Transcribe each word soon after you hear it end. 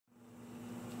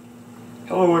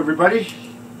Hello everybody.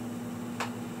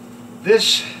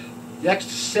 This next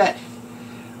set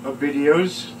of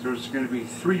videos, there's going to be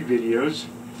 3 videos,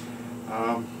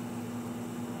 are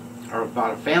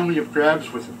about a family of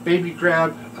crabs with a baby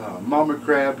crab, a mama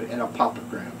crab, and a papa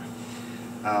crab.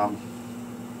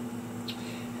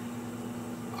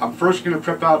 I'm first going to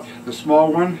prep out the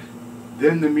small one,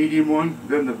 then the medium one,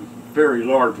 then the very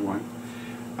large one.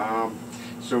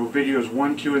 So videos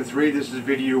 1, 2, and 3, this is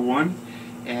video 1.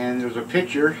 And there's a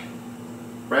picture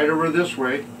right over this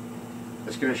way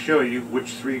that's going to show you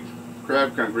which 3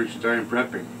 crab congregations I am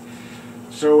prepping.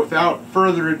 So without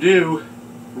further ado,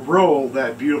 roll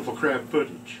that beautiful crab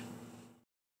footage.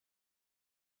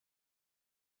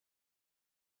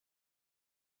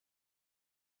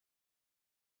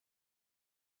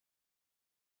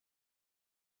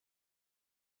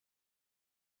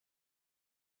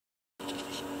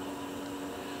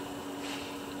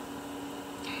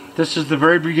 This is the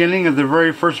very beginning of the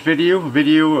very first video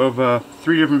of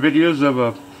 3 different videos of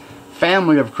a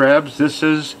family of crabs. This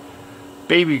is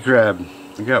baby crab.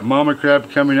 We got mama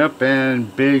crab coming up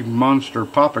and big monster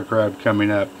papa crab coming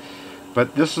up.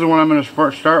 But this is the one I'm going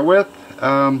to start with.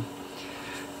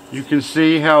 You can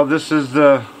see how this is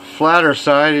the flatter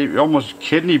side, almost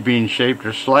kidney bean shaped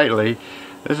or slightly.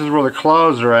 This is where the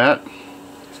claws are at.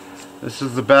 This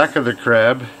is the back of the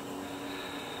crab.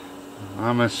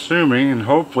 I'm assuming, and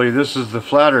hopefully this is the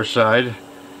flatter side.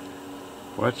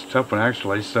 Well, that's a tough one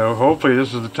actually, so hopefully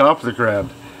this is the top of the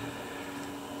crab.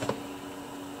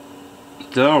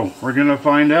 So, we're going to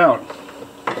find out.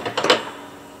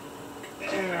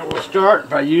 And we'll start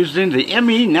by using the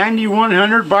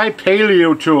ME9100 by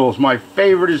Paleo Tools, my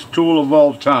favoriteest tool of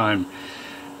all time.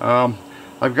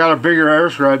 I've got a bigger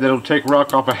air scribe that'll take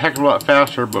rock off a heck of a lot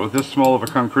faster, but with this small of a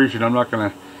concretion, I'm not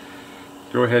going to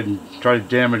go ahead and try to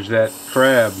damage that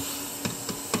crab.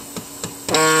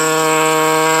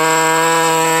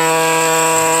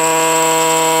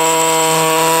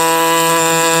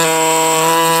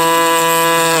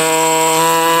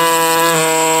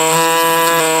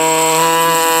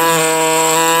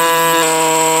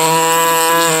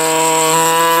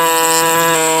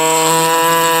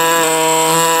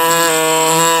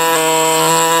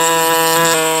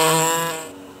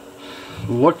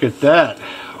 Look at that.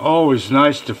 Always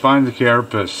nice to find the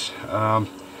carapace, and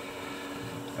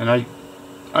I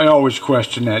always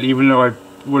question that, even though I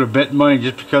would have bet money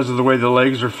just because of the way the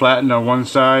legs are flattened on one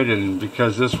side and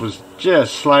because this was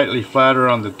just slightly flatter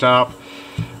on the top.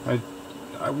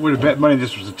 I would have bet money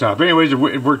this was the top. Anyways, it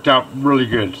worked out really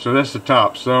good. So that's the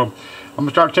top. So I'm going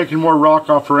to start taking more rock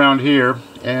off around here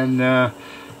and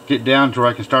get down to where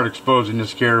I can start exposing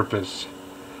this carapace.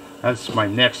 That's my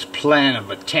next plan of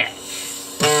attack.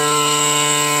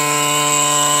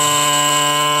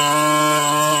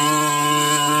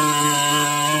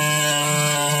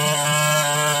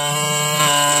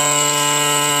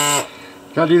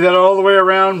 Gotta do that all the way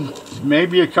around,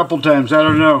 maybe a couple times, I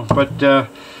don't know, but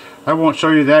I won't show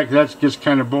you that because that gets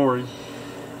kind of boring.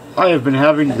 I have been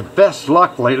having the best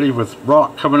luck lately with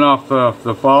rock coming off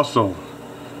the fossil.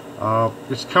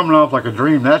 It's coming off like a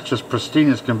dream. That's just pristine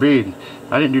as can be.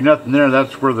 I didn't do nothing there.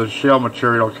 That's where the shell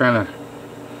material kind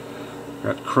of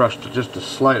got crushed just a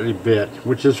slightly bit,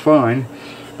 which is fine.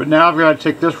 But now I've got to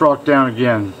take this rock down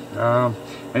again and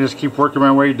just keep working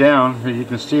my way down. You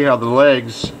can see how the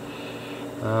legs,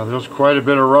 there's quite a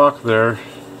bit of rock there,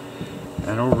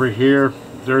 and over here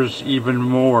there's even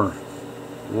more.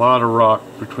 A lot of rock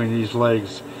between these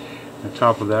legs and the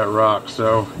top of that rock.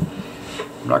 So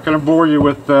I'm not going to bore you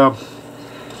with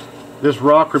this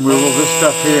rock removal, this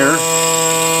stuff here.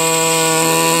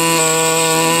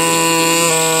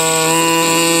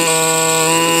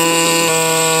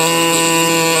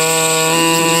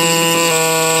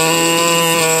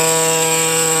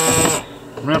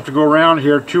 I'm going to have to go around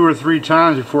here 2 or 3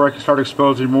 times before I can start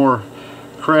exposing more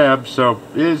crabs, so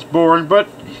it's boring, but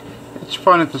it's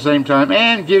fun at the same time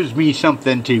and gives me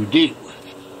something to do.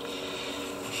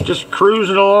 Just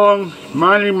cruising along,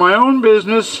 minding my own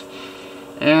business,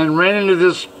 and ran into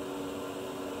this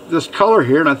color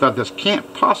here, and I thought this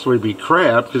can't possibly be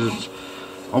crab because it's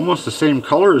almost the same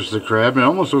color as the crab and it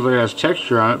almost looks like it has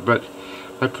texture on it, but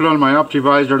I put on my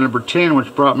OptiVisor number 10,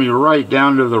 which brought me right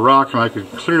down to the rock, and I could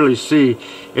clearly see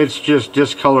it's just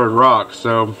discolored rock.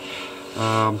 So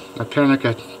a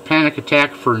panic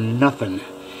attack for nothing.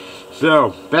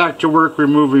 So back to work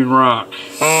removing rock.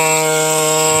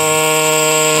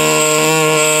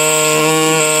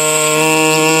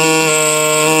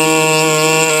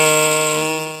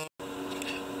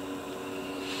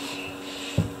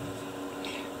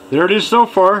 There it is so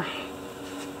far.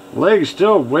 Leg's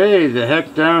still way the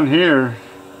heck down here.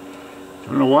 I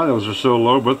don't know why those are so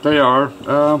low, but they are.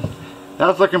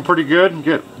 That's looking pretty good.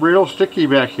 Get real sticky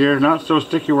back here. Not so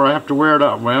sticky where I have to wear it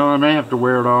off. Well, I may have to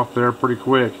wear it off there pretty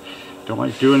quick. Don't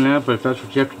like doing that, but if that's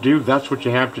what you have to do, that's what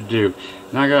you have to do.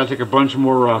 Now I gotta take a bunch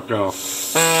more rock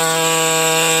off.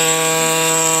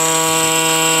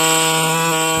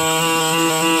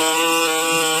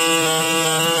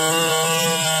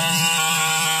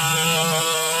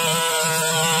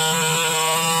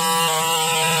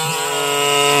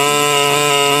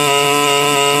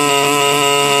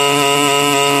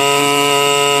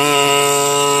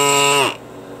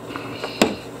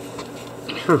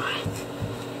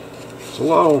 It's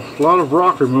a lot of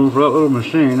rock removed for that little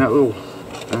machine.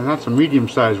 And that's a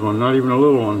medium-sized one, not even a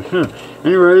little one.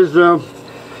 Anyways,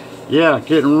 yeah,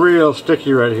 getting real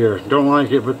sticky right here. Don't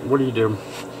like it, but what do you do?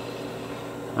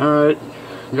 Alright,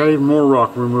 got even more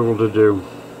rock removal to do.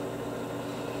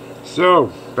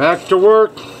 So, back to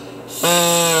work.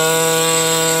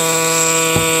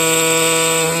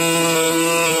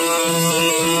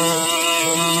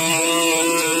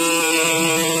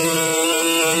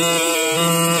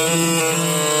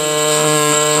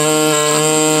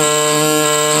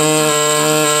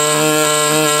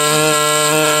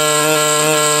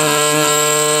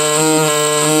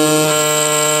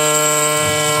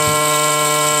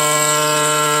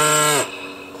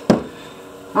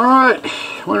 Alright,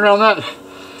 went around that, I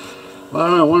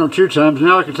don't know, 1 or 2 times.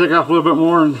 Now I can take off a little bit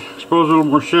more and expose a little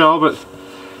more shell, but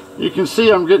you can see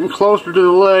I'm getting closer to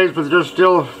the legs, but there's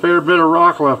still a fair bit of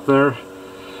rock left there.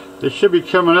 They should be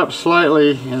coming up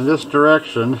slightly in this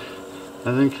direction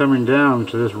and then coming down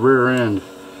to this rear end.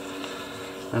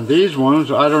 And these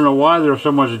ones, I don't know why they're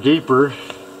so much deeper.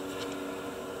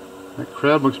 That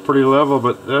crab looks pretty level,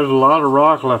 but there's a lot of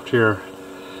rock left here.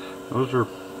 Those are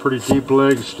pretty deep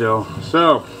legs still.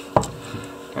 So,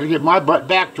 gotta get my butt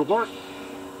back to work.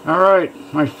 Alright,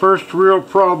 my first real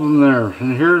problem there.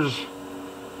 And here's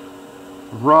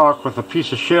rock with a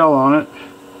piece of shell on it.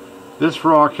 This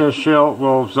rock has shell,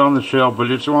 well, it's on the shell,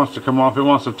 but it wants to come off. It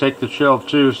wants to take the shell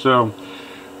too, so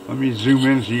let me zoom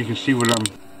in so you can see what I'm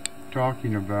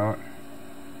talking about.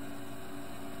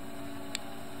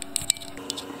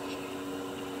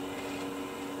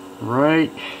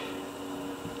 Right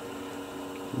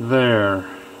there,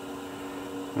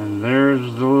 and there's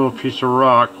the little piece of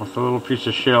rock with the little piece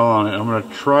of shell on it. I'm going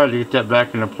to try to get that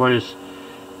back into place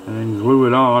and then glue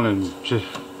it on and just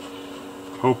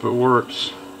hope it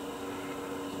works.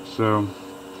 So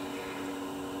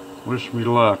wish me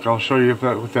luck. I'll show you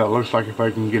what that looks like if I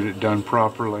can get it done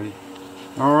properly.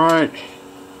 Alright,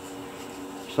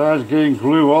 besides getting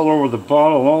glue all over the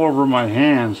bottle and all over my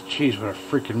hands, jeez, what a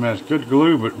freaking mess. Good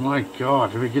glue, but my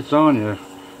god, if it gets on you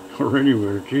or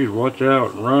anywhere, geez, watch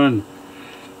out, run.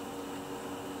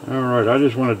 Alright, I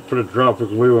just want to put a drop of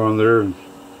glue on there, and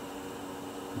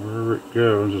wherever it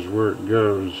goes is where it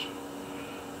goes.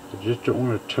 I just don't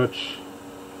want to touch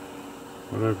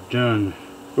what I've done.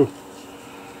 Oh,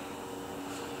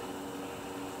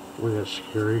 boy, that's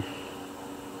scary.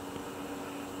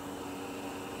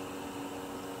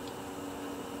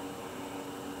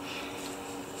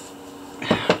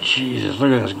 Jesus,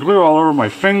 look at this glue all over my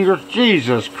fingers.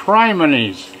 Jesus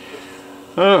criminies.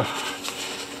 Ugh.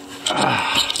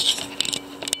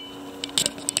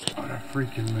 What a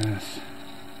freaking mess.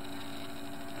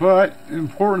 But the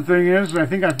important thing is, I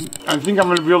think I'm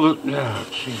going to be able to. Oh,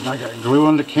 jeez, I got glue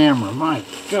on the camera. My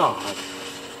God.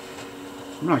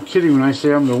 I'm not kidding when I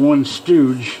say I'm the one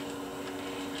stooge.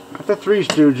 Not the 3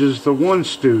 stooges, the one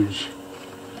stooge.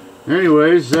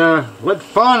 Anyways, what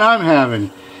fun I'm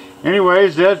having.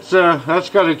 Anyways, that's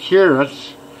got a cure.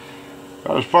 That's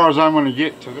about as far as I'm going to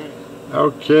get today.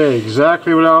 Okay,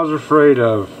 exactly what I was afraid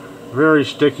of. Very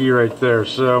sticky right there.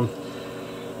 So,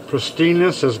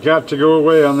 pristineness has got to go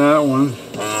away on that one.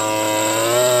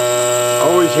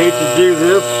 Always hate to do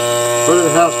this, but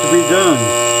it has to be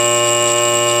done.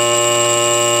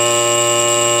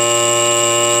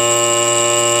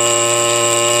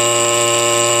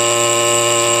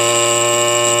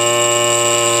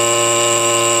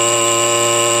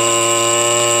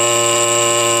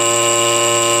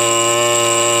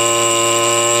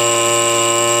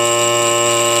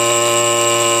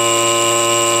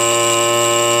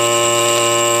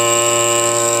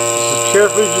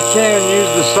 Carefully as you can, use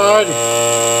the side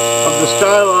of the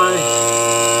styli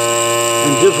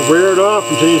and just wear it off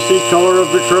until you see color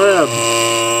of the crab.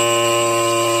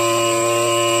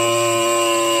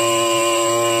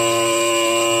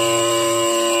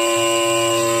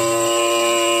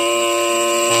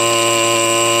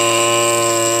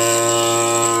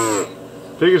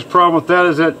 Biggest problem with that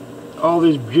is that all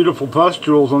these beautiful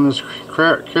pustules on this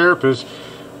carapace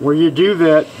when you do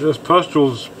that, those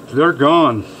pustules, they're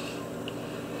gone.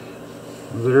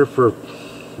 They're for,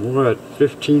 what,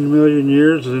 15 million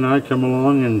years, and then I come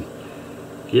along and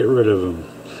get rid of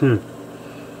them.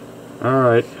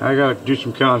 Alright, I gotta do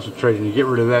some concentrating to get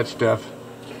rid of that stuff.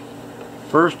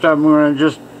 First I'm going to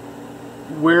just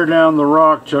wear down the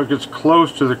rock till it gets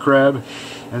close to the crab,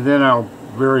 and then I'll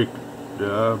very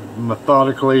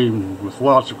methodically, with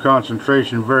lots of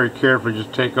concentration, very carefully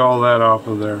just take all that off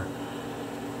of there.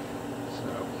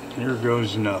 So here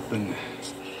goes nothing.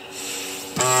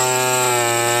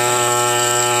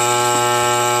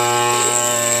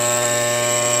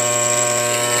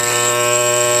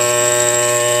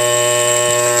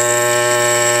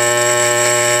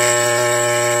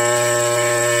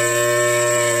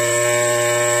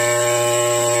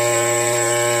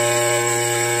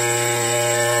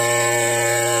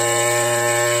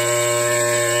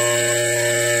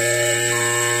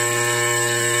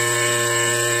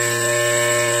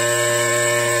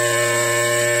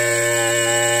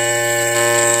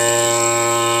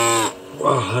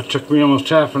 That took me almost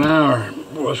half an hour.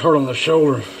 Boy, I was hurt on the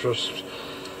shoulder, just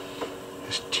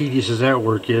as tedious as that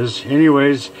work is.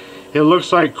 Anyways, it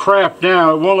looks like crap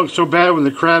now. It won't look so bad when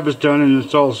the crab is done and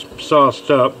it's all sauced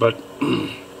up, but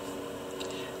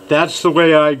that's the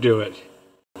way I do it.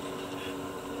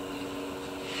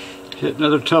 Hit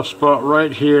another tough spot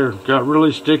right here. Got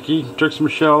really sticky. Took some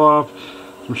shell off.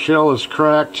 Some shell is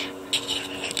cracked.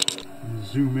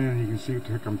 Zoom in, you can see what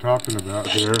the heck I'm talking about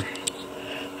here.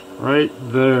 Right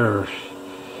there.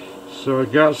 So I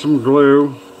got some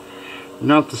glue,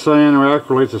 not the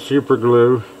cyanoacrylate, the super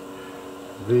glue.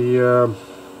 The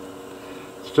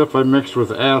stuff I mixed with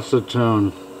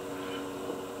acetone.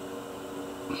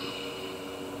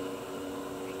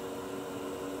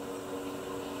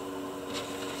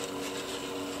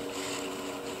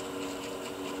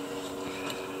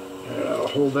 And I'll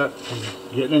hold that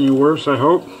from getting any worse, I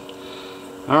hope.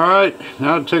 Alright,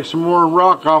 now to take some more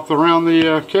rock off around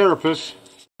the carapace.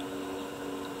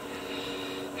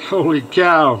 Holy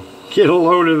cow, get a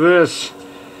load of this.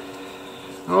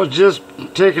 I was just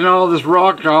taking all this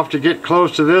rock off to get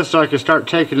close to this so I could start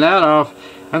taking that off,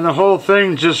 and the whole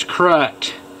thing just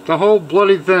cracked. The whole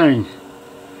bloody thing.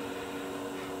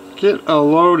 Get a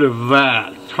load of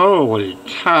that. Holy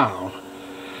cow.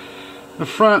 The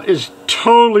front is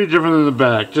totally different than the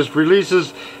back. Just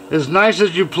releases as nice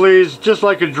as you please, just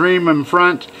like a dream in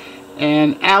front,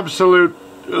 and absolute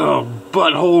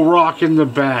butthole rock in the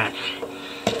back.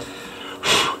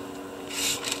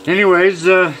 Anyways,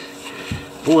 boy,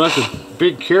 that's a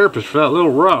big carapace for that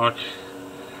little rock.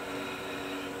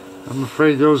 I'm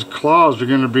afraid those claws are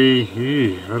going to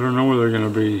be, I don't know where they're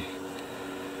going to be.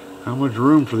 How much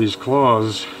room for these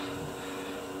claws?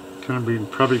 Going to be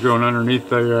probably going underneath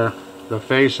the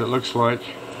face, it looks like.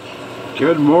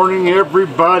 Good morning,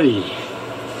 everybody.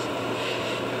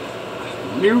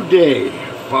 New day,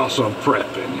 fossil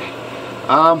prepping.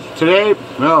 Today,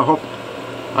 well,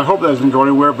 I hope that doesn't go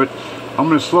anywhere, but I'm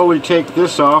going to slowly take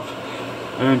this off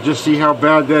and just see how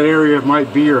bad that area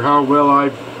might be, or how well I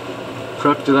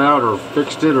prepped it out or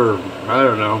fixed it, or I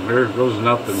don't know. There goes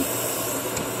nothing.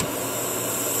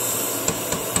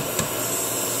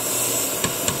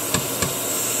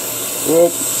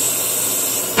 Well,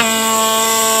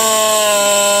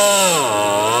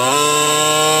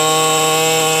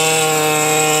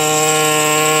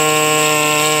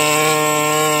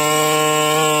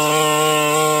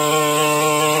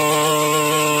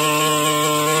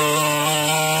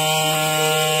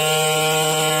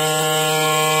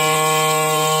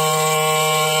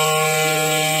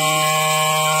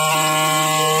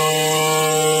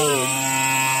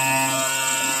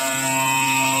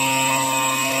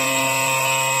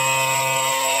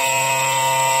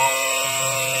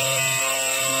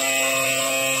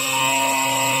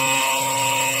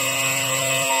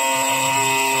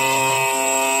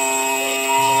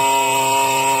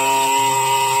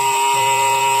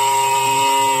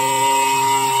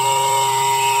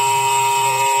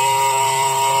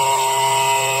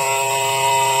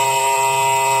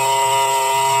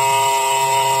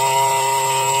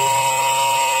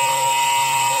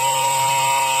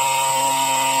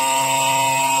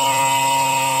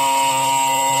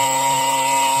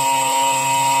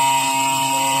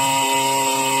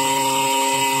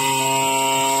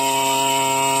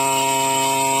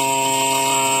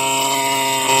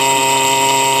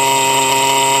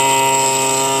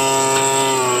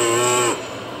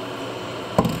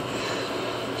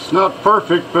 it's not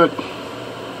perfect, but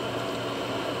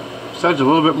besides a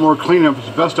little bit more cleanup, it's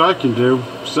the best I can do.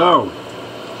 So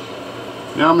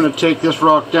now I'm going to take this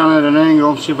rock down at an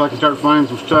angle, see if I can start finding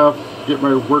some stuff,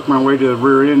 work my way to the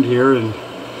rear end here, and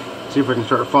See if I can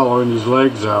start following these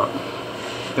legs out.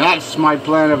 That's my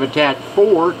plan of attack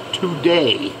for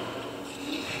today.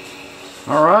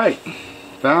 Alright,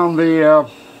 found the,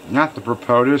 not the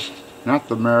Propolis, not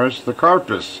the Meris, the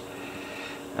Carpus.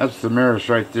 That's the Meris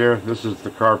right there. This is the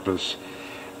Carpus.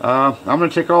 I'm going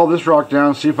to take all this rock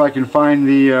down, see if I can find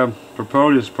the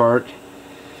Propolis part.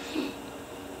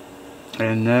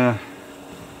 And, man,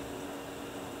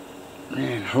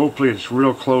 hopefully it's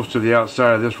real close to the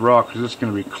outside of this rock, because it's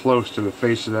going to be close to the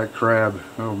face of that crab.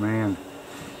 Oh, man.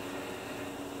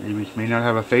 Maybe it may not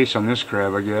have a face on this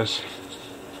crab, I guess.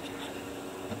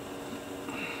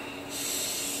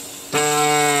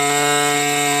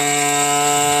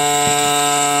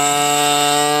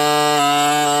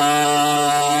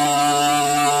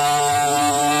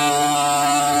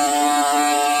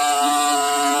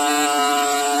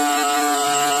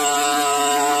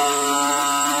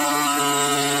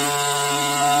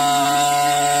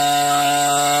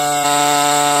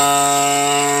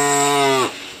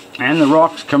 And the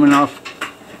rock's coming off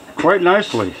quite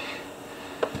nicely.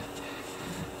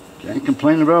 Can't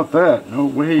complain about that. No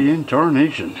way in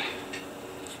tarnation.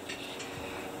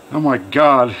 Oh my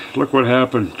God, look what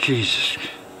happened. Jesus.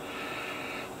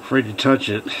 Afraid to touch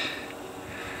it.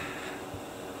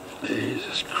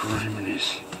 Jesus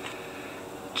Christ.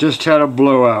 Just had a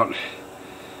blowout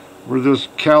where this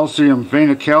calcium, vein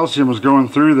of calcium was going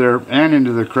through there and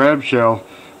into the crab shell.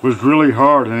 Was really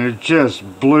hard, and it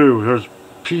just blew. There's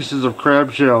pieces of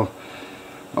crab shell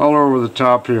all over the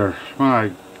top here.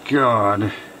 My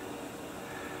God.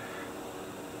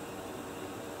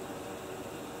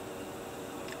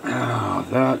 Oh,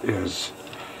 that is...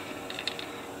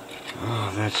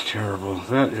 oh, that's terrible.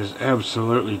 That is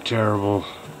absolutely terrible.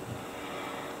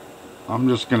 I'm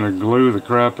just going to glue the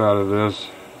crap out of this.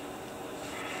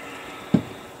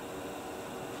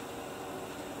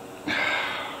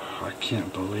 I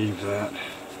can't believe that.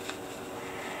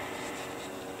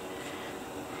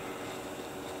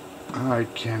 I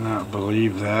cannot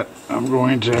believe that. I'm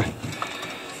going to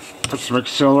put some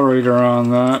accelerator on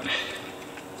that.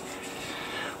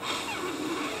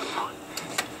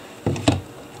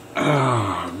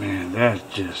 Oh man, that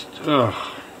just, ugh.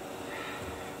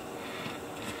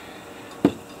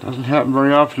 Doesn't happen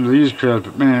very often to these crabs,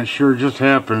 but man, it sure just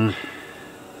happened.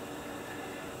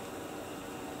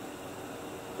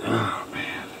 Oh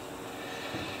man.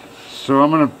 So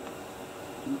I'm going to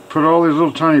put all these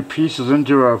little tiny pieces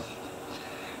into a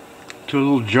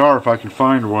little jar if I can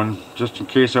find one, just in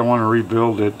case I want to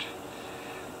rebuild it.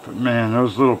 But man,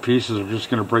 those little pieces are just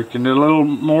going to break into little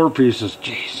more pieces.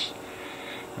 Jeez.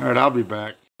 Alright, I'll be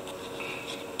back.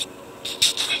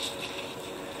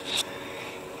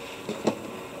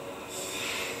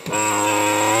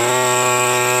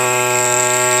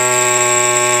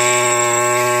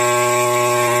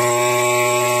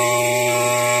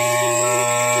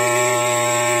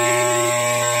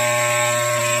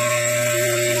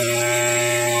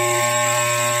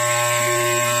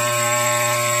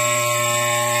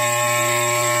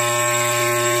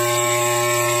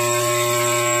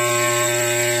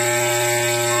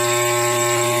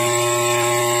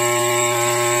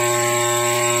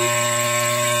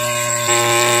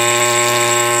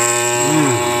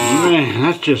 Man,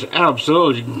 that's just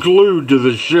absolutely glued to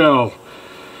the shell.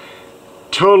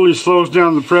 Totally slows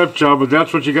down the prep job, but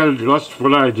that's what you gotta do. That's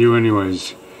what I do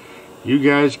anyways. You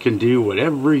guys can do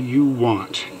whatever you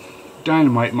want.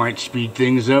 Dynamite might speed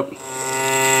things up.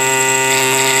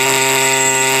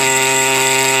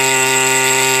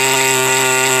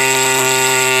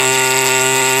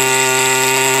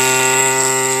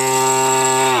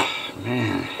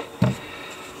 Man,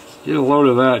 get a load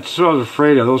of that. So I was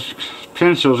afraid of those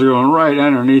pencils are going right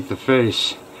underneath the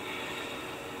face,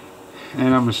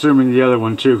 and I'm assuming the other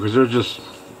one too, because there's just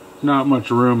not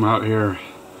much room out here.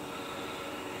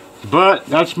 But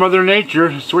that's Mother Nature.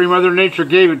 That's the way Mother Nature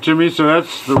gave it to me, so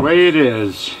that's the way it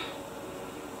is.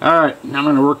 Alright, now I'm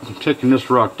going to work on taking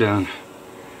this rock down.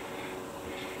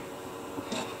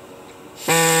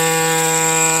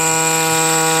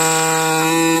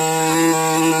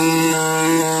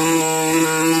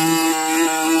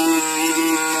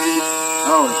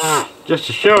 Just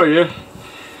to show you,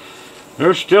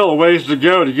 there's still a ways to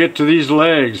go to get to these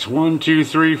legs. 1, 2,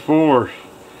 3, 4.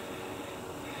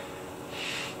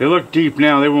 They look deep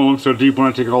now. They won't look so deep when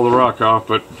I take all the rock off,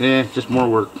 but just more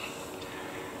work.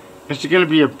 It's going to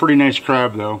be a pretty nice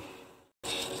crab though.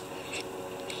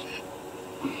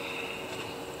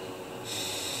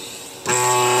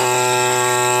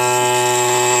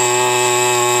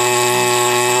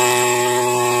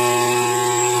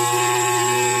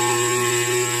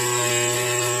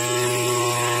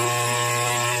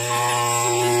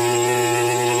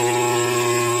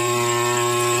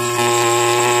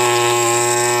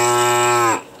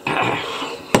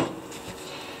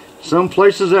 Some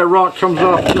places that rock comes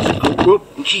off just, whoop,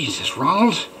 Jesus,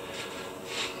 Ronald.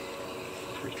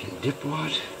 Freaking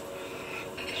dipwad.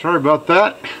 Sorry about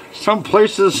that. Some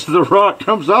places the rock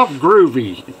comes off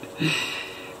groovy.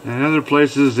 And other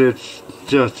places it's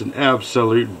just an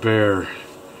absolute bear.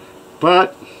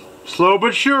 But, slow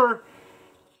but sure.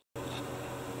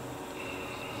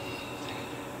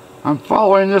 I'm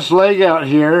following this leg out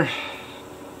here.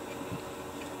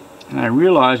 And I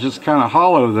realize it's kind of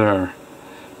hollow there.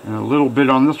 And a little bit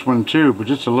on this one too, but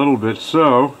just a little bit.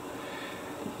 So,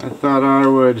 I thought I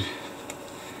would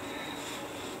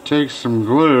take some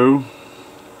glue.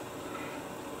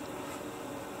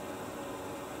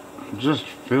 Just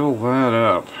fill that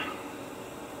up.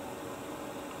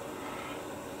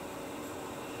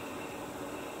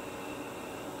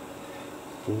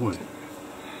 Boy,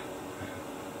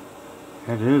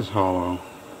 that is hollow.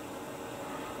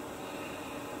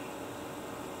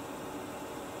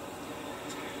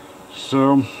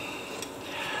 So,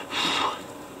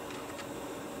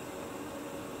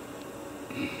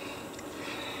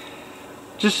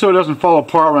 just so it doesn't fall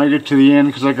apart when I get to the end,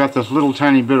 because I got this little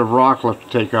tiny bit of rock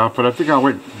left to take off, but I think I'll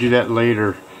wait to do that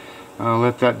later. I'll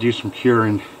let that do some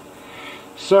curing.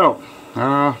 So,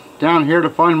 down here to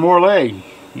find more leg.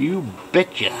 You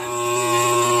betcha.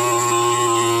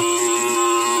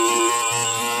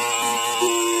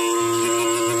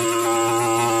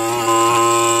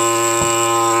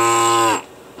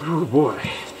 Oh boy,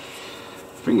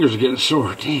 fingers are getting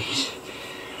sore, jeez.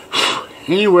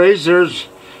 Anyways, there's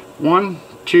 1,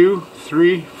 2,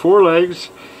 3, 4 legs.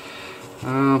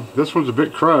 This one's a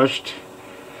bit crushed,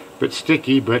 a bit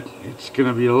sticky, but it's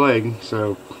gonna be a leg,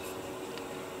 so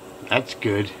that's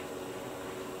good.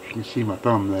 You can see my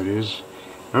thumb, that is.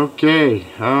 Okay,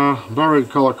 I'm about ready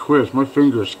to call it quits. My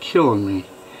finger's killing me.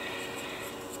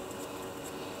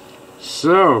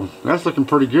 So, that's looking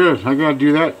pretty good. I gotta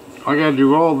do that. I gotta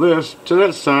do all this to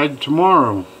that side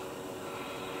tomorrow.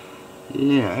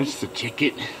 Yeah, that's the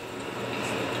ticket.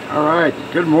 Alright,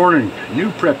 good morning. New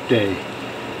prep day.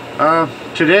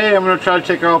 Today I'm going to try to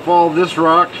take off all this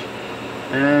rock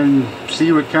and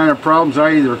see what kind of problems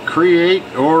I either create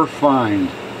or find.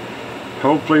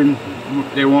 Hopefully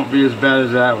they won't be as bad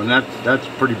as that one. That's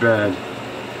pretty bad.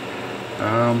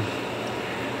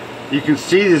 You can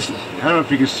see this, I don't know if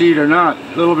you can see it or not,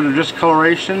 a little bit of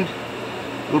discoloration.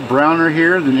 A little browner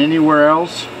here than anywhere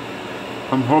else.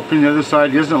 I'm hoping the other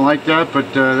side isn't like that,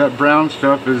 but that brown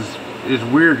stuff is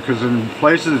weird, because in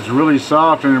places it's really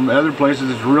soft and in other places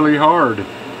it's really hard.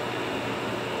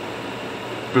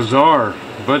 Bizarre,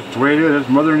 but the way it is,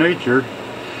 Mother Nature.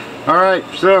 Alright,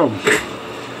 so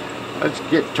let's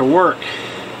get to work.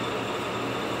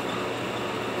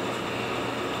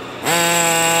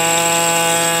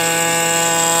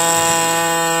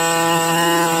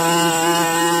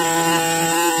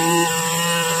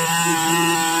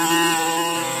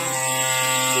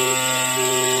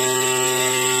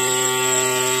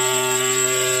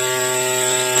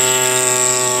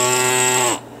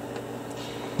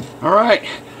 Alright,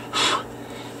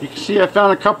 you can see I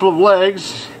found a couple of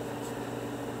legs.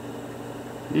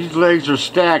 These legs are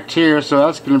stacked here, so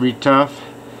that's going to be tough.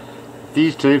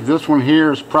 These two, this one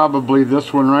here is probably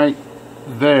this one right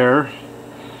there.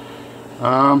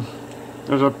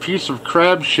 There's a piece of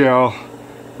crab shell, I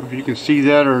don't know if you can see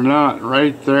that or not,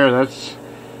 right there. It's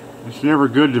never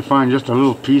good to find just a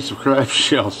little piece of crab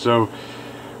shell, so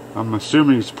I'm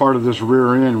assuming it's part of this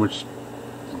rear end, which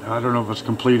I don't know if it's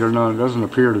complete or not. It doesn't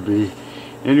appear to be.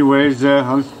 Anyways,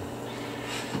 I'll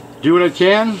do what I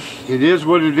can. It is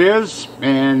what it is,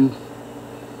 and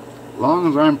as long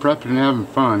as I'm prepping and having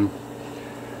fun.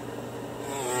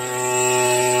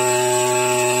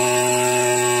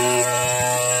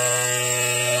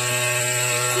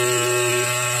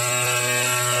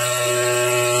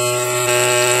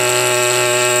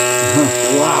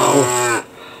 Wow.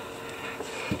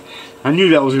 I knew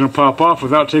that was going to pop off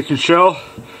without taking shell.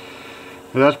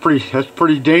 That's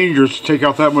pretty dangerous to take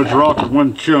off that much rock in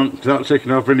one chunk without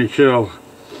taking off any shell.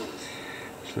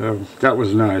 So that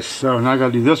was nice. So now I got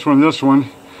to do this one.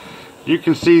 You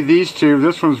can see these two.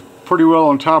 This one's pretty well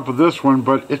on top of this one,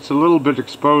 but it's a little bit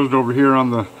exposed over here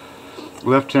on the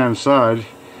left-hand side.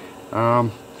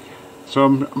 So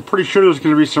I'm pretty sure there's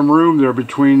going to be some room there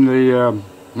between the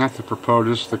not the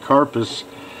propotus, the carpus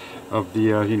of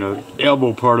the you know,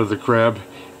 elbow part of the crab,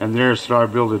 and there, so I'll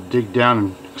be able to dig down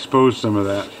and expose some of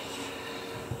that.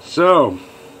 So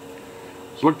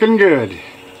it's looking good.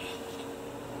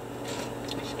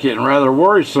 It's getting rather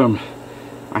worrisome.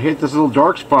 I hit this little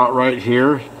dark spot right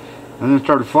here and then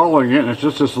started following it, and it's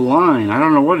just this line. I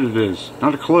don't know what it is,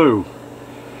 not a clue.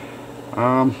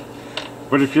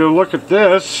 But if you look at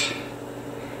this,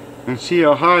 and see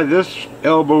how high this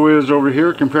elbow is over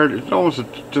here compared to almost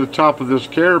to the top of this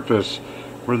carapace.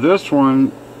 Where this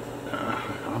one,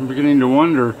 I'm beginning to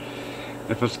wonder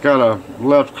if it's got a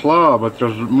left claw, but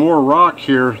there's more rock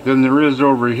here than there is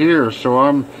over here, so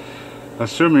I'm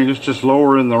assuming it's just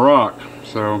lower in the rock.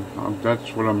 So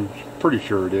that's what I'm pretty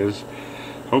sure it is.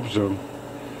 Hope so.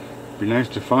 Be nice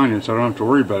to find it so I don't have to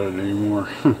worry about it anymore.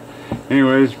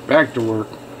 Anyways, back to work.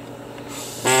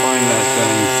 Find that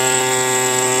thing.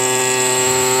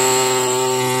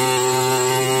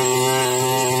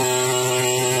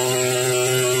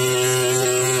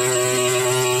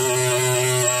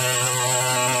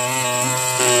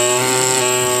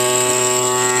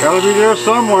 Gotta be there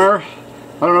somewhere.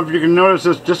 I don't know if you can notice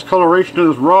this discoloration of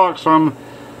this rock, so I'm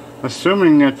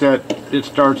assuming that it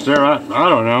starts there. I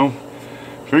don't know.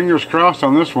 Fingers crossed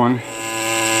on this one.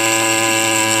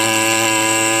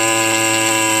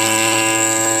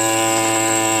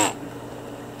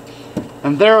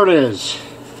 And there it is.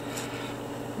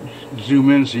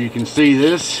 Zoom in so you can see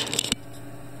this.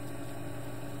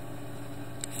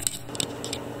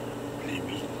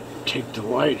 Maybe take the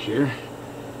light here.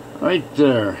 Right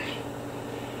there.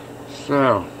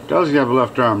 So, does have a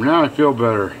left arm. Now I feel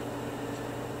better.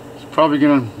 It's probably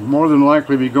going to more than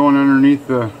likely be going underneath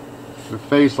the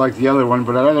face like the other one,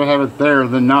 but I'd rather have it there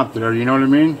than not there, you know what I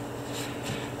mean?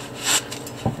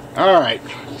 Alright,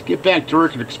 let's get back to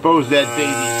work and expose that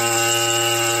baby.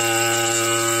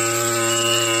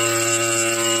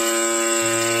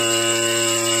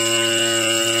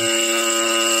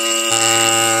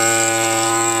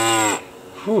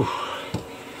 Whew.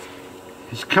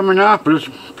 It's coming off, but it's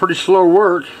pretty slow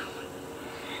work.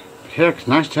 Heck, it's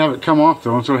nice to have it come off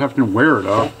though, instead of having to wear it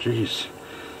off. Jeez.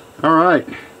 Alright.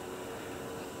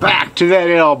 Back to that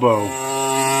elbow.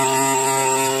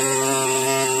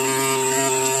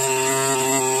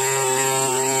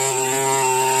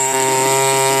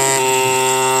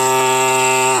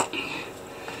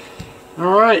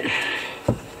 Alright.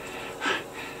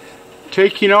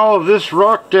 Taking all of this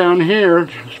rock down here,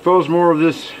 expose more of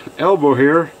this elbow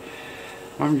here.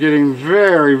 I'm getting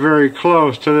very, very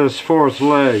close to this fourth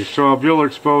leg, so I'll be able to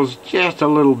expose just a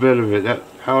little bit of it, that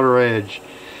outer edge.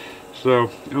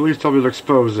 So, at least I'll be able to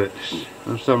expose it,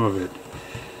 or some of it.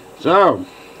 So,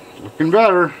 looking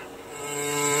better.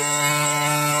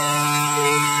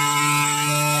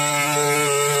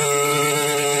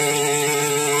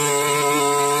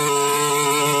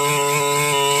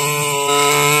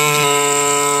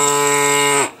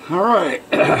 Alright.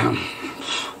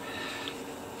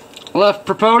 Left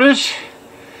propotus.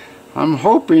 I'm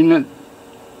hoping that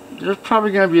there's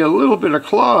probably going to be a little bit of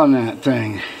claw on that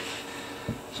thing.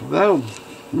 So that'll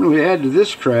really add to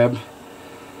this crab.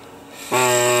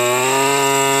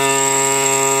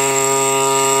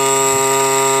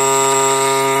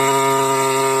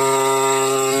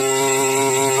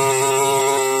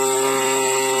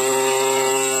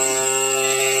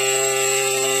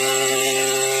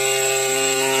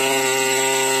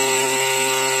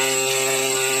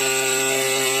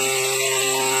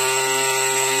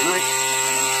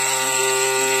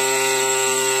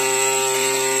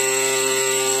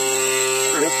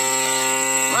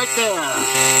 Right there.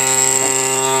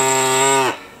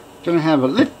 Gonna have a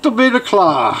little bit of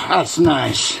claw. That's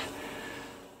nice.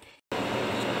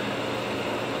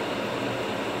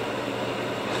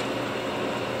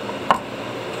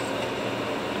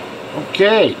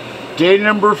 Okay, day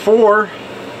number 4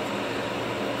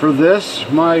 for this.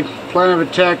 My plan of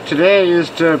attack today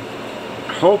is to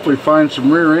hopefully find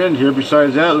some rear end here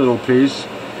besides that little piece.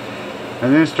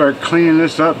 And then start cleaning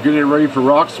this up, get it ready for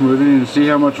rock smoothing, and see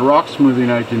how much rock smoothing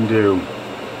I can do.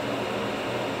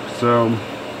 So,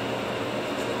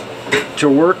 to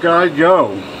work I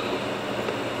go.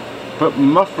 Put my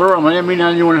muffler on my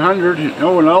ME9100.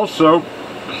 Oh, and also,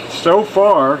 so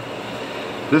far,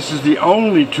 this is the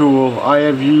only tool I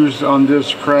have used on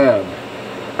this crab.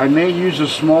 I may use a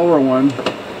smaller one,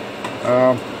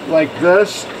 like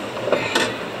this.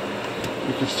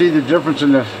 You can see the difference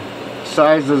in the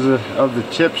sizes of the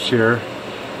tips here,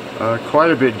 quite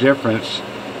a bit difference.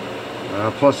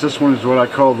 Plus this one is what I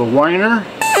call the whiner.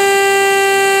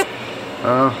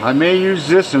 I may use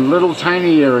this in little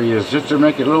tiny areas just to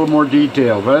make it a little more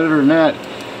detailed, but other than that,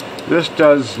 this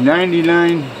does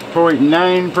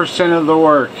 99.9% of the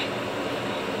work.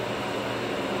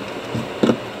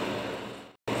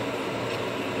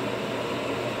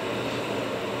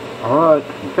 Alright,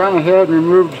 kind of had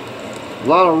removed a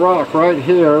lot of rock right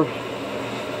here.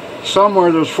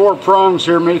 Somewhere there's 4 prongs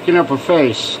here making up a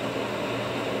face.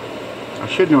 I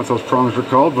should know what those prongs are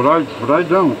called, but I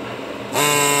don't.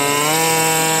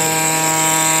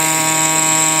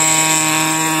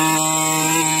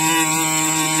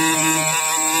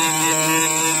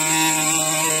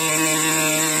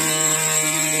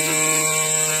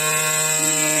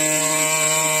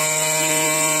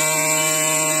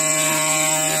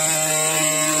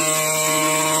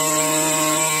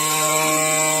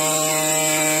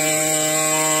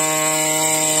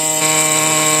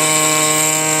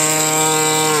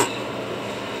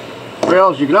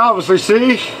 Well, as you can obviously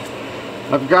see,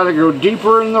 I've got to go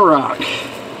deeper in the rock.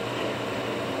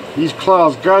 These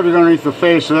claws got to be underneath the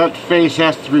face, so that face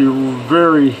has to be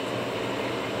very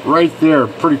right there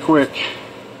pretty quick.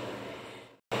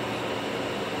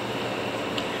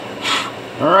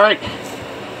 Alright,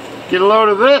 get a load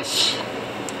of this.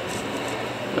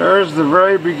 There's the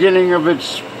very beginning of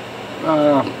its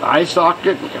eye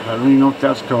socket. I don't even know what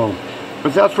that's called.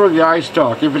 But that's where the eye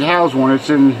stalk, if it has one, it's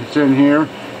in here.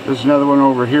 There's another one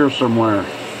over here somewhere.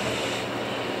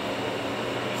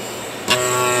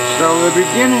 So the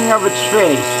beginning of its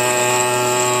face.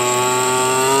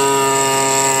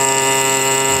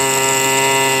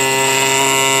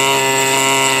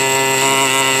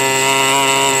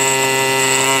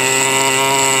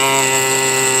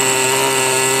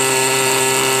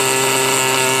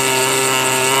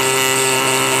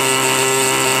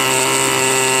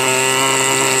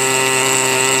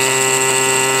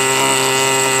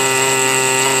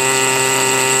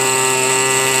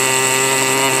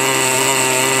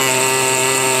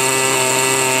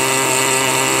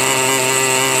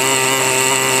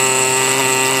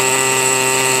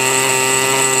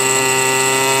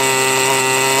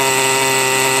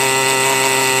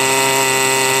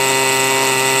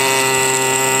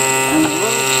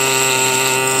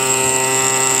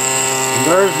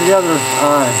 There's the other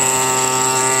eye,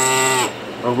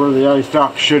 or where the eye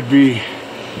stalk should be.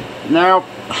 Now,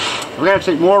 we're going to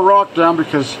take more rock down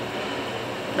because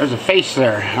there's a face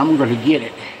there. I'm going to get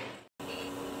it.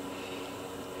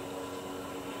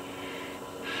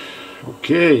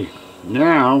 Okay,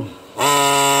 now,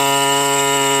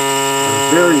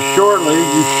 very shortly,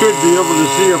 you should be able to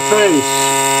see a face.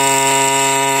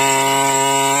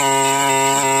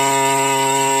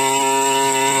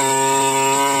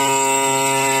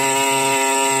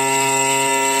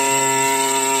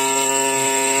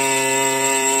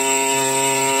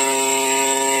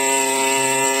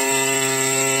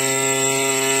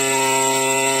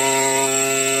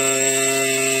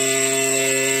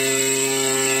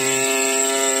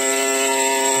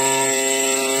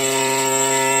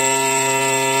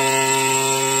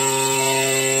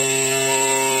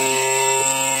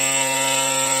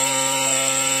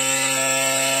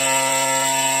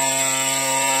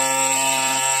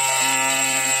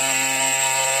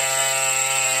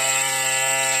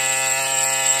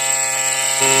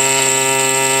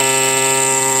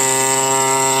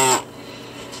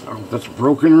 That's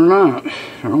broken or not. I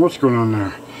don't know what's going on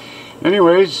there.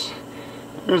 Anyways,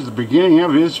 here's the beginning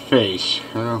of his face.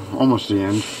 Almost the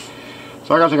end.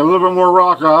 So I gotta take a little bit more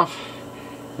rock off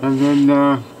and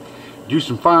then do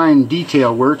some fine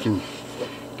detail work and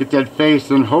get that face,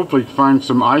 then hopefully find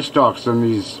some eye stalks in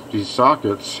these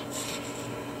sockets.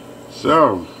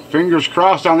 So, fingers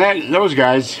crossed on those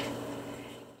guys.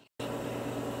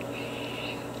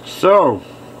 So,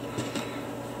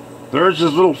 there's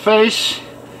his little face.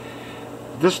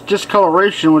 This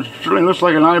discoloration, which really looks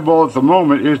like an eyeball at the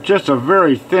moment, is just a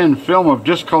very thin film of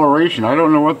discoloration. I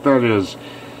don't know what that is.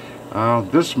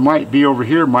 This might be over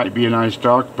here, might be an eye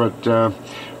stalk, but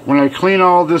when I clean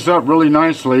all this up really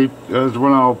nicely is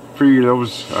when I'll figure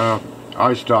those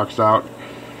eye stalks out.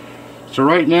 So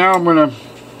right now I'm going to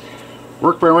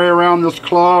work my way around this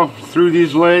claw, through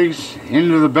these legs,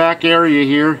 into the back area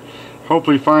here,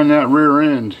 hopefully find that rear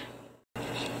end.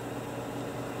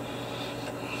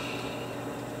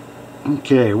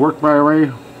 Okay, work my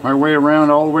way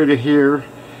around all the way to here.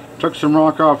 Took some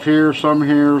rock off here, some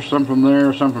from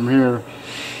there, some from here.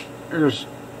 There's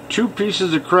two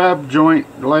pieces of crab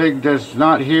joint leg that's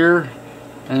not here,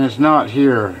 and it's not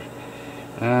here.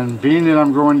 And being that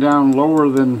I'm going down lower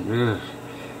than,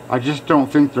 I just don't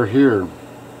think they're here.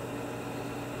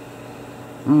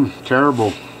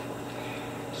 Terrible.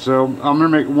 So I'm gonna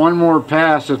make one more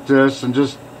pass at this, and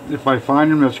just if I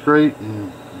find them, that's great.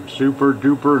 And super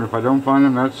duper, and if I don't find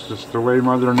them, that's just the way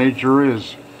Mother Nature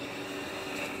is.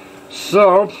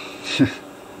 So,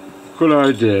 what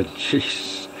I did,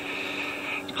 jeez,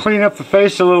 clean up the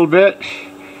face a little bit,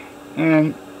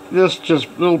 and this just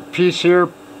little piece here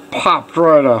popped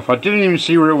right off. I didn't even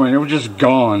see where it went. It was just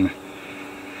gone.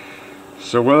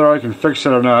 So whether I can fix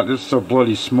it or not, it's so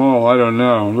bloody small, I don't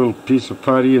know. A little piece of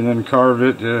putty and then carve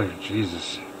it.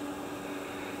 Jesus.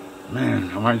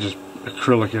 Man, I might just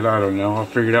acrylic it, I don't know. I'll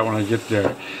figure it out when I get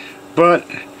there. But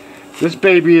this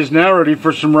baby is now ready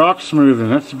for some rock smoothing.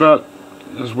 That's about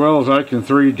as well as I can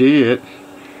 3D it.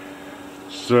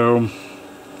 So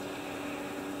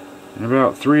in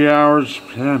about 3 hours,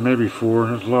 yeah, maybe 4,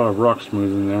 there's a lot of rock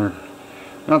smoothing there.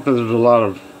 Not that there's a lot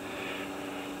of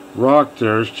rock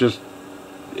there, it's just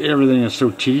everything is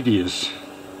so tedious.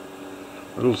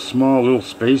 Little small little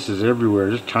spaces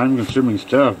everywhere. Just time-consuming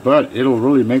stuff, but it'll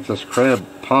really make this crab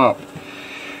pop.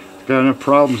 It's got enough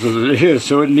problems as it is,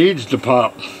 so it needs to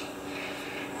pop.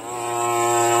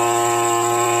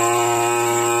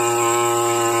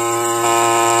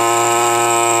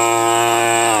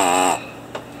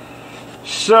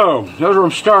 So, that's where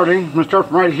I'm starting. I'm going to start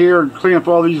from right here and clean up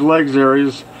all these legs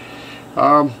areas.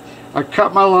 I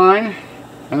cut my line,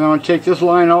 and I'm going to take this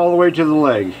line all the way to the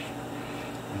leg.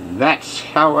 And that's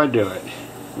how I do it.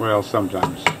 Well,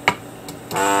 sometimes.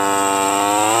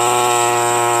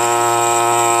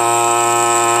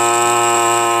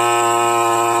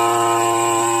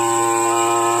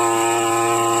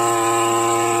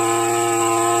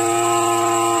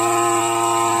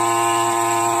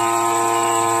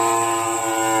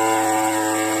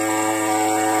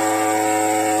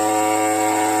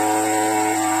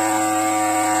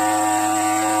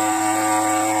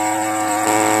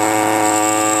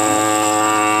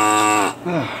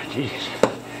 Jeez.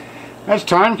 That's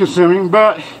time consuming,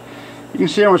 but you can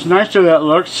see how much nicer that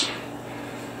looks.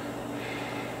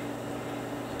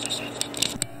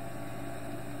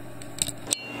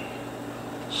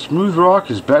 Smooth rock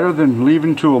is better than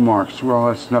leaving tool marks. Well,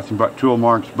 that's nothing but tool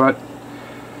marks, but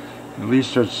at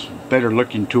least it's better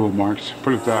looking tool marks.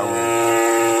 Put it that way.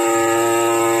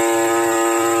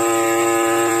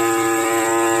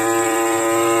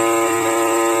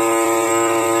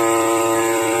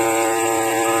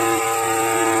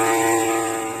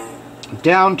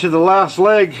 Down to the last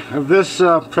leg of this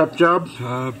prep job,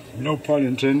 no pun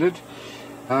intended.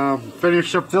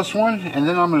 Finish up this one, and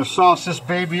then I'm going to sauce this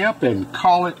baby up and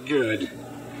call it good.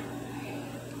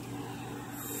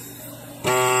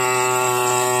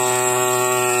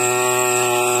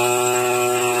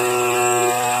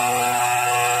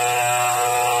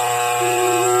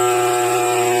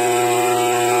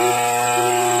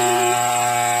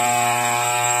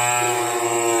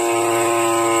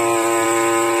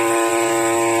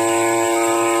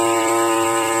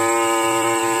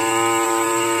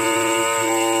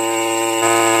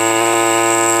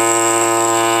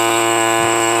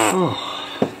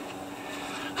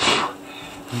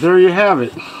 There you have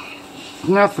it.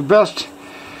 Not the best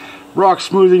rock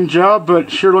smoothing job,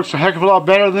 but sure looks a heck of a lot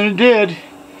better than it did.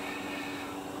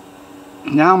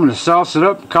 Now I'm going to sauce it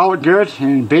up, call it good,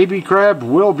 and baby crab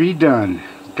will be done.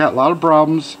 Got a lot of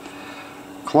problems.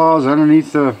 Claws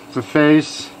underneath the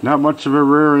face, not much of a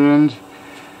rear end.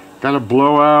 Got a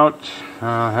blowout,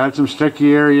 had some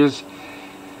sticky areas.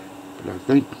 But I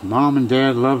think Mom and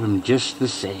Dad love him just the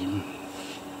same.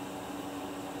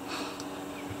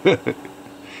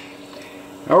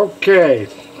 Okay,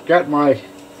 got my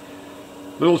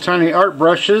little tiny art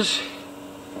brushes.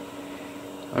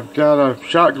 I've got a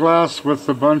shot glass with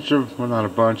a bunch of, well, not a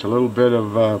bunch, a little bit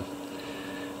of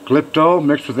Glyptol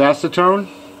mixed with acetone.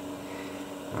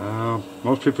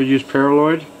 Most people use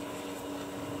Paraloid.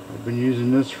 I've been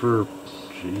using this for,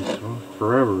 geez, well,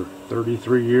 forever,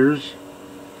 33 years.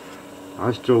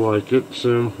 I still like it,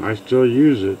 so I still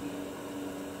use it.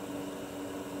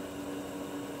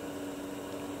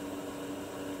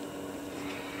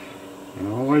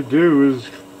 And all I do is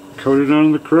coat it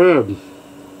on the crab.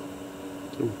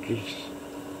 Oh, jeez.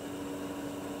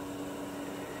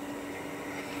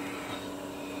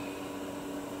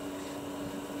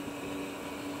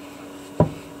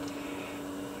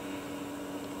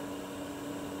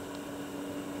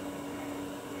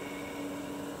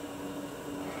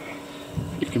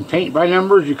 You can paint by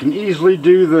numbers, you can easily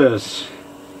do this.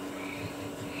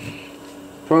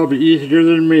 Probably easier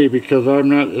than me because I'm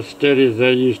not as steady as I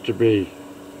used to be.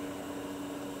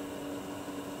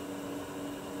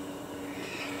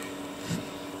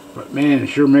 But man, it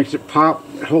sure makes it pop.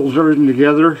 It holds everything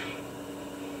together.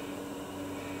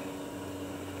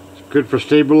 It's good for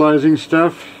stabilizing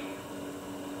stuff.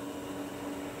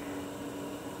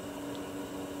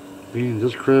 Being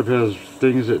this crab has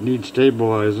things that need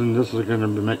stabilizing, this is going to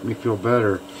make me feel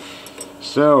better.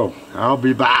 So, I'll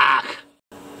be back.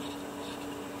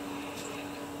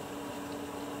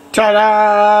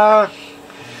 Ta-da!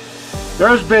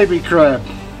 There's baby crab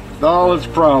with all its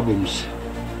problems.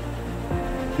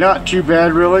 Not too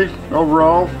bad really,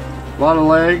 overall. A lot of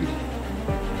leg.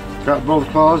 Got both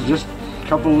claws, just a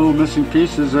couple little missing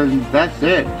pieces, and that's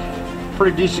it.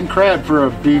 Pretty decent crab for a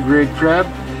B-grade crab.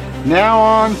 Now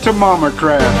on to mama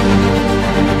crab.